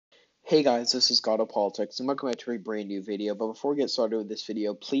Hey guys, this is God of Politics, and welcome back to a brand new video. But before we get started with this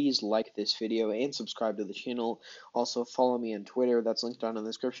video, please like this video and subscribe to the channel. Also, follow me on Twitter, that's linked down in the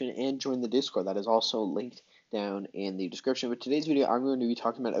description, and join the Discord, that is also linked down in the description. But today's video, I'm going to be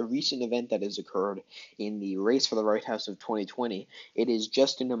talking about a recent event that has occurred in the race for the White House of 2020. It is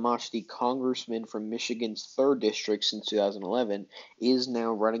Justin Amash, the congressman from Michigan's 3rd district since 2011, is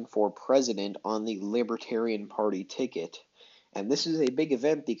now running for president on the Libertarian Party ticket. And this is a big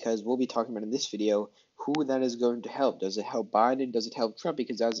event because we'll be talking about in this video who that is going to help. Does it help Biden? Does it help Trump?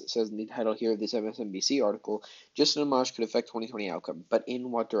 Because as it says in the title here of this MSNBC article, Justin Amash could affect 2020 outcome. But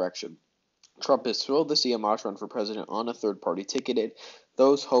in what direction? Trump is thrilled to see Amash run for president on a third-party ticket.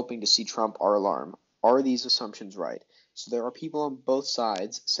 Those hoping to see Trump are alarmed. Are these assumptions right? So there are people on both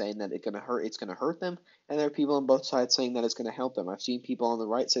sides saying that it's going to hurt them, and there are people on both sides saying that it's going to help them. I've seen people on the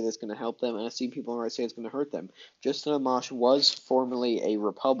right say that it's going to help them, and I've seen people on the right say it's going to hurt them. Justin Amash was formerly a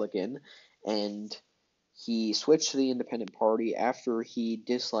Republican, and he switched to the Independent Party after he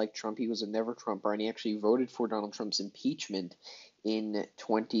disliked Trump. He was a never Trumper, and he actually voted for Donald Trump's impeachment in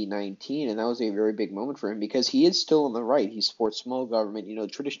 2019, and that was a very big moment for him because he is still on the right. He supports small government,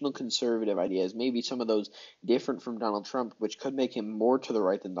 traditional conservative ideas, maybe some of those different from Donald Trump, which could make him more to the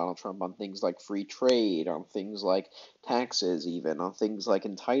right than Donald Trump on things like free trade, on things like taxes, even on things like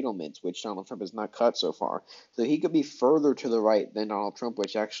entitlements, which Donald Trump has not cut so far. So he could be further to the right than Donald Trump,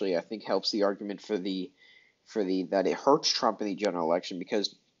 which actually I think helps the argument for that it hurts Trump in the general election,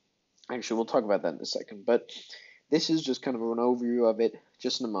 because actually we'll talk about that in a second. But this is just kind of an overview of it.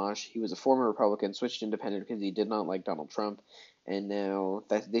 Justin Amash, he was a former Republican, switched independent because he did not like Donald Trump, and now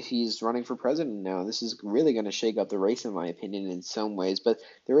that he's running for president now, this is really going to shake up the race, in my opinion, in some ways. But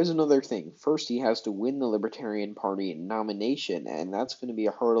there is another thing. First, he has to win the Libertarian Party nomination, and that's going to be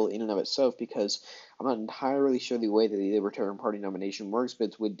a hurdle in and of itself because I'm not entirely sure the way that the Libertarian Party nomination works, but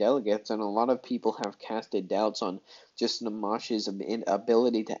it's with delegates, and a lot of people have casted doubts on Justin Amash's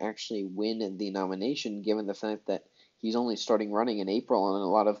ability to actually win the nomination, given the fact that he's only starting running in April, and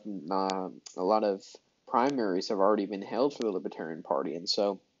a lot of primaries have already been held for the Libertarian Party, and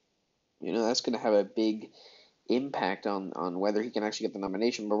so that's going to have a big impact on whether he can actually get the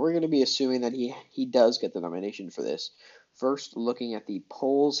nomination. But we're going to be assuming that he does get the nomination for this. First, looking at the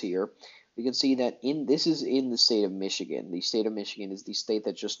polls here, we can see that this is in the state of Michigan. The state of Michigan is the state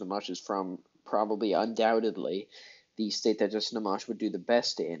that Justin Amash is from, probably undoubtedly the state that Justin Amash would do the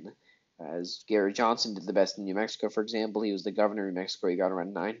best in. As Gary Johnson did the best in New Mexico, for example, he was the governor of New Mexico. He got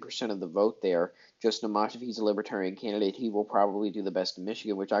around 9% of the vote there. Justin Amash, if he's a Libertarian candidate, he will probably do the best in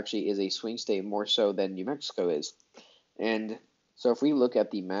Michigan, which actually is a swing state more so than New Mexico is. And so if we look at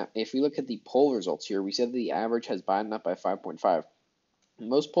the map, if we look at the poll results here, we said that the average has Biden up by 5.5.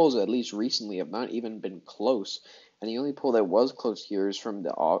 Most polls, at least recently, have not even been close, and the only poll that was close here is from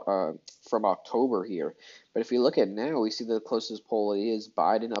October here. But if you look at now, we see that the closest poll is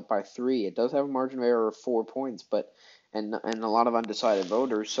Biden up by 3. It does have a margin of error of 4 points, and a lot of undecided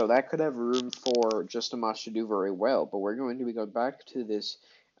voters, so that could have room for Justin Amash to do very well. But we're going to be going back to this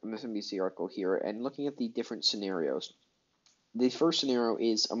MSNBC article here and looking at the different scenarios. The first scenario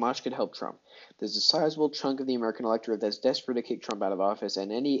is Amash could help Trump. There's a sizable chunk of the American electorate that's desperate to kick Trump out of office,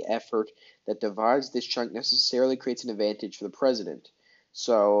 and any effort that divides this chunk necessarily creates an advantage for the president.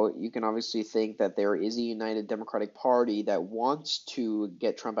 So you can obviously think that there is a united Democratic Party that wants to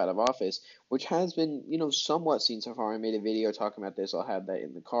get Trump out of office, which has been, somewhat seen so far. I made a video talking about this. I'll have that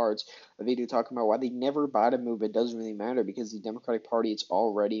in the cards. A video talking about why the never Biden movement doesn't really matter, because the Democratic Party is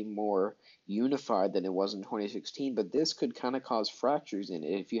already more unified than it was in 2016, but this could kind of cause fractures in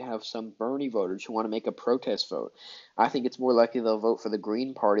it. If you have some Bernie voters who want to make a protest vote, I think it's more likely they'll vote for the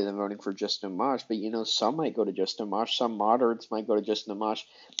Green Party than voting for Justin Amash, but some might go to Justin Amash, some moderates might go to Justin Amash,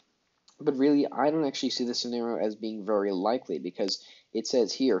 but really, I don't actually see this scenario as being very likely, because it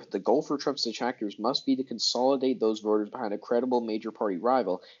says here, the goal for Trump's detractors must be to consolidate those voters behind a credible major party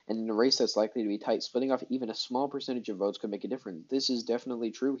rival, and in a race that's likely to be tight, splitting off even a small percentage of votes could make a difference. This is definitely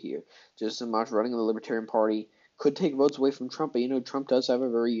true here. Justin Amash running the Libertarian Party could take votes away from Trump, but Trump does have a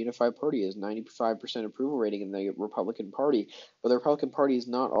very unified party. He has 95% approval rating in the Republican Party, but the Republican Party is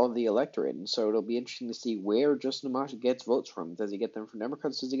not all of the electorate, and so it'll be interesting to see where Justin Amash gets votes from. Does he get them from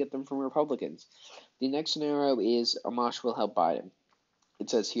Democrats? Does he get them from Republicans? The next scenario is Amash will help Biden. It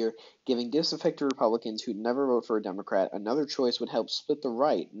says here, giving disaffected Republicans who'd never vote for a Democrat another choice would help split the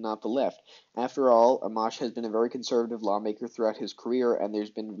right, not the left. After all, Amash has been a very conservative lawmaker throughout his career, and there's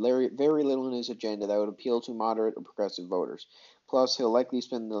been very little in his agenda that would appeal to moderate or progressive voters. Plus, he'll likely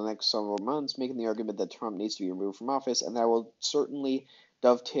spend the next several months making the argument that Trump needs to be removed from office, and that will certainly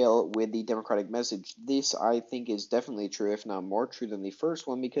dovetail with the Democratic message. This, I think, is definitely true, if not more true than the first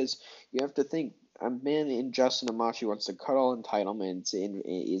one, because you have to think a man in Justin Amash who wants to cut all entitlements and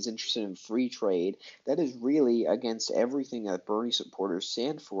is interested in free trade. That is really against everything that Bernie supporters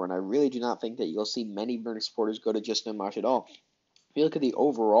stand for, and I really do not think that you'll see many Bernie supporters go to Justin Amash at all. If you look at the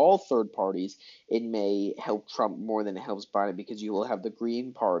overall third parties, it may help Trump more than it helps Biden because you will have the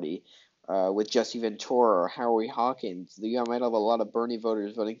Green Party with Jesse Ventura or Howie Hawkins. You might have a lot of Bernie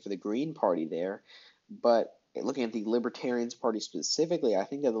voters voting for the Green Party there, but looking at the Libertarians Party specifically, I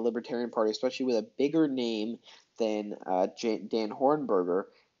think that the Libertarian Party, especially with a bigger name than Dan Hornberger,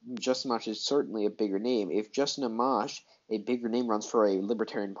 Justin Amash is certainly a bigger name. If Justin Amash, a bigger name, runs for a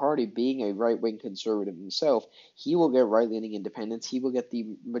Libertarian Party, being a right-wing conservative himself, he will get right-leaning independents. He will get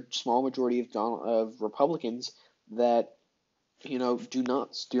the small majority of Republicans that do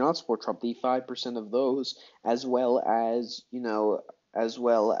not support Trump. The 5% of those, as well as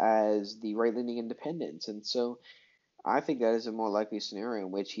the right-leaning independents, and so I think that is a more likely scenario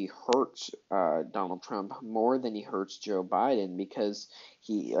in which he hurts Donald Trump more than he hurts Joe Biden because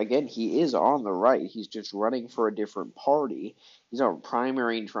he is on the right. He's just running for a different party. He's not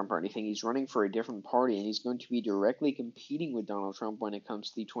primarying Trump or anything. He's running for a different party, and he's going to be directly competing with Donald Trump when it comes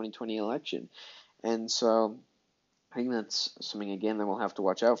to the 2020 election. And so I think that's something, again, that we'll have to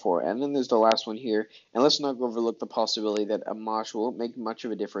watch out for. And then there's the last one here. And let's not overlook the possibility that Amash won't make much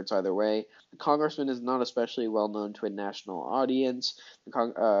of a difference either way. The congressman is not especially well known to a national audience.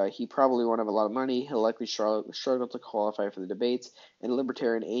 He probably won't have a lot of money. He'll likely struggle to qualify for the debates. And a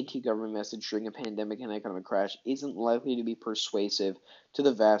libertarian anti-government message during a pandemic and economic crash isn't likely to be persuasive to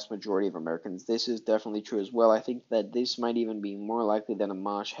the vast majority of Americans. This is definitely true as well. I think that this might even be more likely than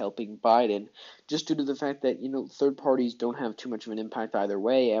Amash helping Biden, just due to the fact that, third parties don't have too much of an impact either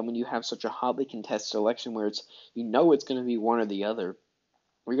way, and when you have such a hotly contested election where it's going to be one or the other,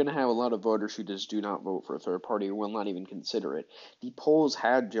 we're going to have a lot of voters who just do not vote for a third party or will not even consider it. The polls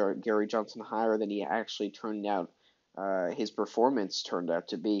had Gary Johnson higher than he actually turned out. His performance turned out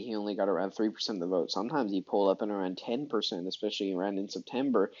to be. He only got around 3% of the vote. Sometimes he pulled up in around 10%, especially around in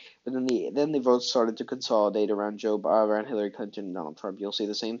September. But then the votes started to consolidate around around Hillary Clinton and Donald Trump. You'll see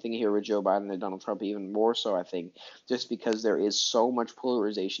the same thing here with Joe Biden and Donald Trump, even more so, I think, just because there is so much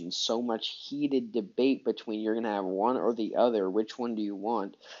polarization, so much heated debate between you're going to have one or the other. Which one do you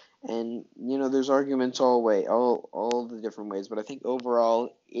want? And there's arguments all the different ways, but I think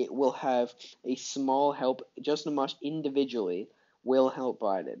overall it will have a small help. Justin Amash individually will help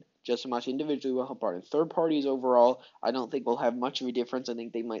Biden. Justin Amash individually will help Biden. Third parties overall, I don't think will have much of a difference. I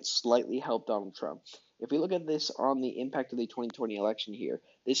think they might slightly help Donald Trump. If we look at this on the impact of the 2020 election here,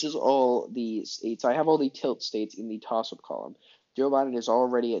 this is all the states. I have all the tilt states in the toss-up column. Joe Biden is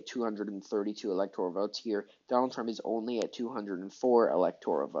already at 232 electoral votes here. Donald Trump is only at 204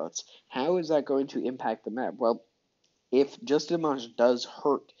 electoral votes. How is that going to impact the map? Well, if Justin Amash does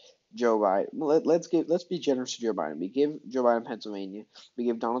hurt Joe Biden, let's be generous to Joe Biden. We give Joe Biden Pennsylvania. We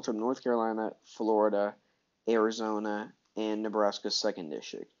give Donald Trump North Carolina, Florida, Arizona, and Nebraska's second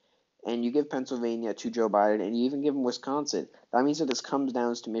district. And you give Pennsylvania to Joe Biden, and you even give him Wisconsin. That means that this comes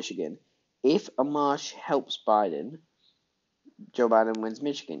down to Michigan. If Amash helps Biden, Joe Biden wins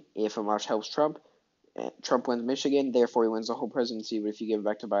Michigan. If Amash helps Trump, Trump wins Michigan, therefore he wins the whole presidency, but if you give it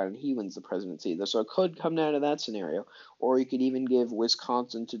back to Biden, he wins the presidency. So it could come down to that scenario. Or you could even give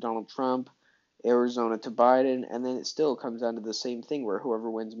Wisconsin to Donald Trump, Arizona to Biden, and then it still comes down to the same thing where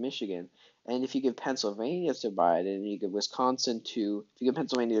whoever wins Michigan. And if you give Pennsylvania to Biden, and you give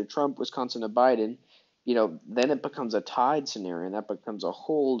Pennsylvania to Trump, Wisconsin to Biden, then it becomes a tied scenario, and that becomes a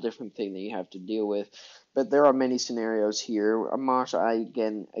whole different thing that you have to deal with. But there are many scenarios here. Amash,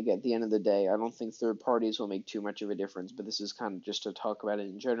 again, at the end of the day, I don't think third parties will make too much of a difference, but this is kind of just to talk about it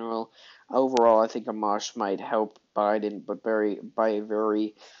in general. Overall, I think Amash might help Biden, but by a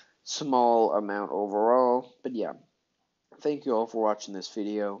very small amount overall. But yeah. Thank you all for watching this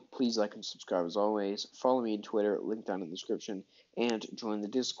video. Please like and subscribe as always. Follow me on Twitter, link down in the description, and join the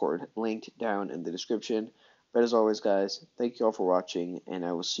Discord, linked down in the description. But as always, guys, thank you all for watching, and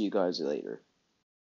I will see you guys later.